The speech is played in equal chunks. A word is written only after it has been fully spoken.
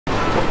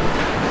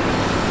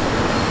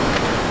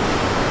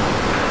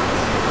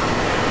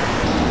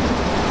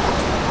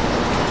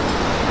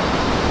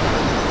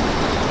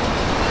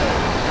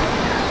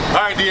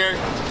Deer.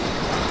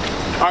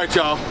 All right,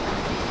 y'all.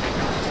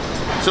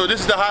 So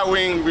this is the hot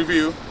wing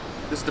review.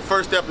 This is the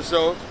first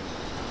episode.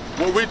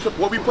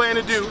 What we plan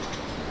to do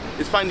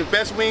is find the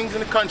best wings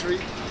in the country.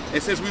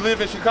 And since we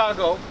live in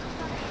Chicago,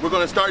 we're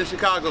gonna start in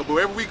Chicago. But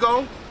wherever we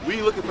go,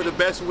 we looking for the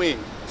best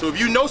wings. So if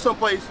you know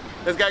someplace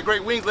that's got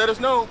great wings, let us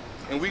know,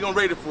 and we gonna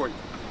rate it for you.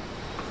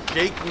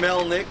 Jake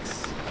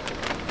Melnick's.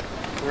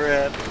 We're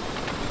at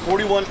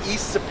 41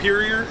 East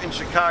Superior in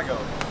Chicago.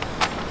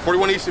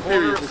 41 East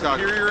Superior,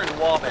 Chicago. Superior and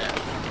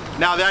Wabash.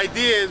 Now the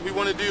idea is we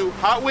want to do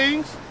hot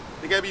wings.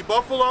 They gotta be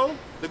buffalo.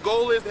 The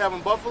goal is to have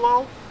them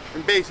buffalo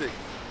and basic.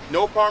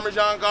 No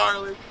Parmesan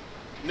garlic,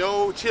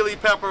 no chili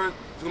pepper.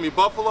 It's gonna be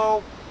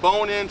buffalo,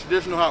 bone-in,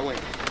 traditional hot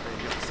wings.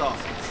 There you go. Sauce.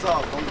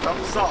 Sauce. Don't drop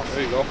the sauce.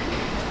 There you go.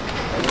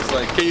 It looks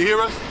like. Can you hear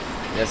us?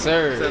 Yes,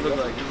 sir. What's that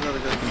look like? There's another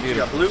good Beautiful. You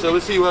got blue. So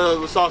let's see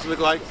what the sauce look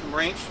like. Some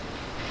ranch.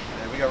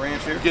 Yeah, we got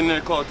ranch here. Get in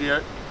there close,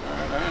 Derek. All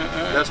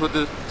right. That's what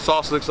the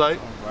sauce looks like.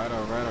 All right.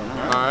 All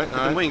right. Get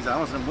them wings. I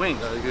want some wings.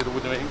 Get it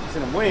with the wings. I see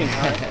them wings.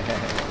 All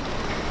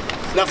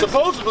right. Now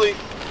supposedly,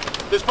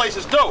 this place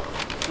is dope.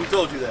 Who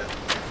told you that?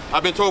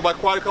 I've been told by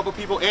quite a couple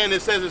people, and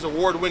it says it's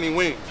award-winning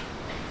wings.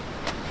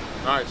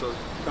 All right, so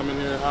come in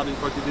here. How the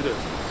fuck you do this?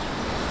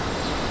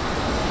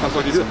 How the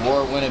fuck you do Some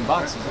award-winning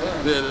boxes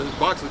there. Yeah, the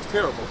box looks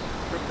terrible.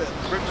 Rip that.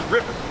 Just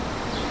rip it.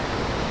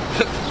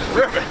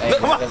 Rip it. Hey,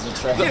 Come on. that's a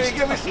trash.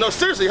 Give me No,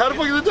 seriously, how the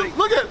fuck you do?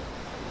 Look at it.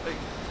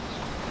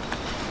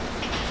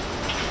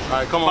 All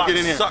right, come on, get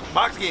in here.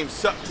 Box game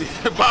sucks.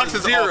 Box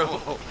is zero.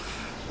 Awful.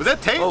 Was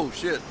that tape? Oh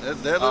shit.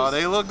 That looks, Oh,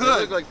 they look good.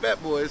 They look like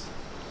fat boys.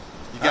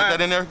 You got that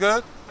in there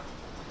good?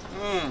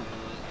 All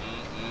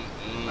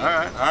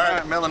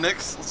right,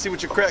 Melnick's. Let's see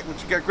what you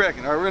got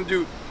cracking. All right, we're gonna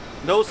do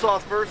no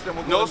sauce first, then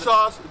we'll go. No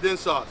sauce, then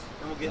sauce.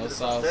 Then we'll get No into the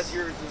sauce. sauce. That's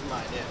yours, this is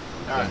mine.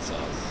 Yeah. All right. Sauce.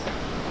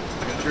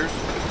 You got yours?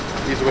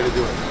 Easy way to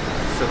do it.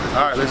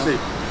 All right, let's see.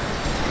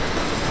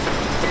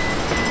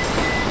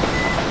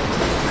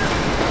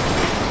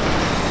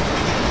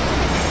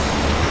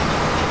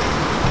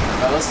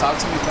 Let's talk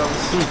to me,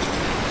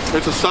 fellas.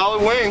 It's a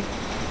solid wing.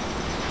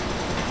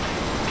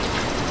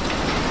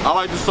 I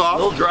like the sauce.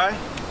 A little dry.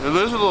 It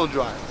is a little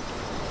dry.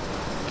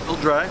 A little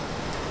dry.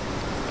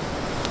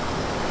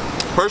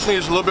 Personally,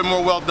 it's a little bit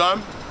more well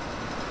done,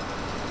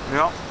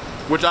 Yeah.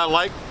 which I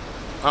like.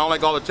 I don't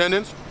like all the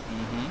tendons.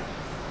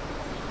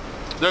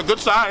 They're a good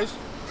size.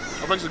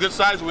 I think it's a good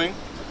size wing.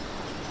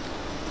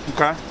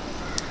 Okay.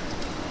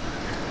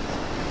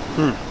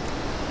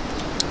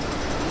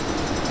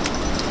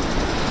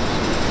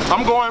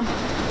 I'm going.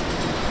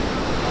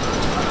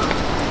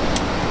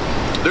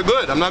 They're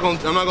good. I'm not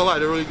gonna lie.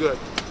 They're really good.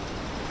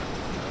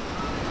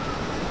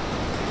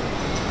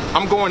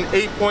 I'm going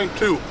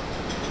 8.2.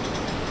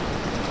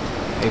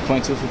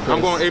 8.2 for Chris.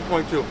 I'm going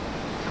 8.2.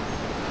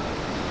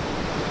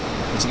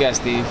 What you got,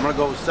 Steve? I'm gonna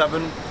go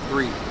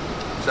 7-3.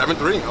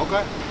 7.3.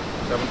 Okay.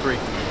 7-3.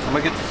 I'm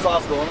gonna get the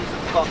sauce going.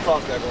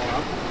 Sauce got going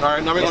on. All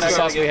right. Now we're What gonna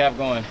sauce do we have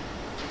going?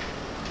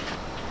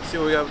 See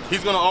what we have.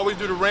 He's gonna always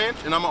do the ranch,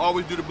 and I'm gonna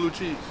always do the blue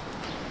cheese.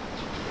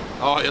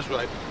 Oh, that's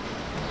right.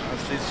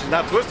 She's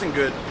not twisting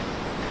good.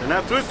 They're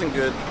not twisting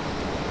good.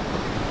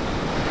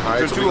 All right,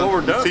 They're too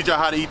overdone. Teach y'all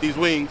how to eat these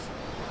wings.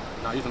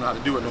 Now you don't know how to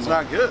do it no It's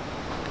more. not good.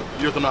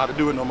 You just don't know how to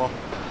do it no more.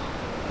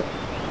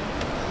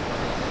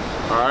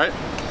 All right.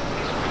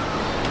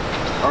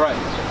 All right.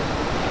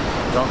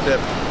 Dump that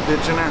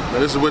bitch in there. Now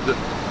this is with the.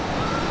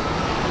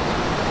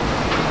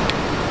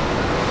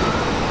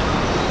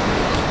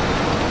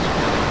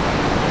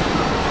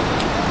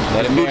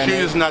 Let it Blue marinate.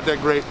 cheese is not that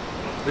great.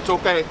 It's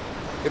okay.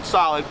 It's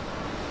solid.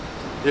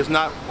 It's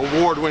not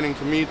award-winning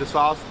to me, the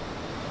sauce.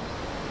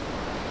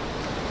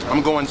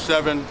 I'm going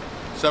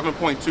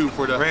 7.2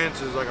 for the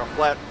Ranch is like a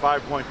flat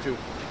 5.2.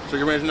 So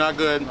your range is not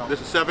good. No. This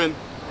is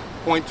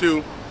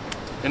 7.2.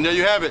 And there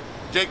you have it.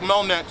 Jake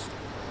Melnick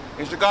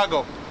in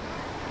Chicago.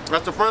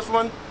 That's the first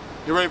one.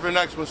 You're ready for the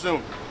next one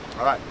soon.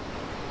 All right.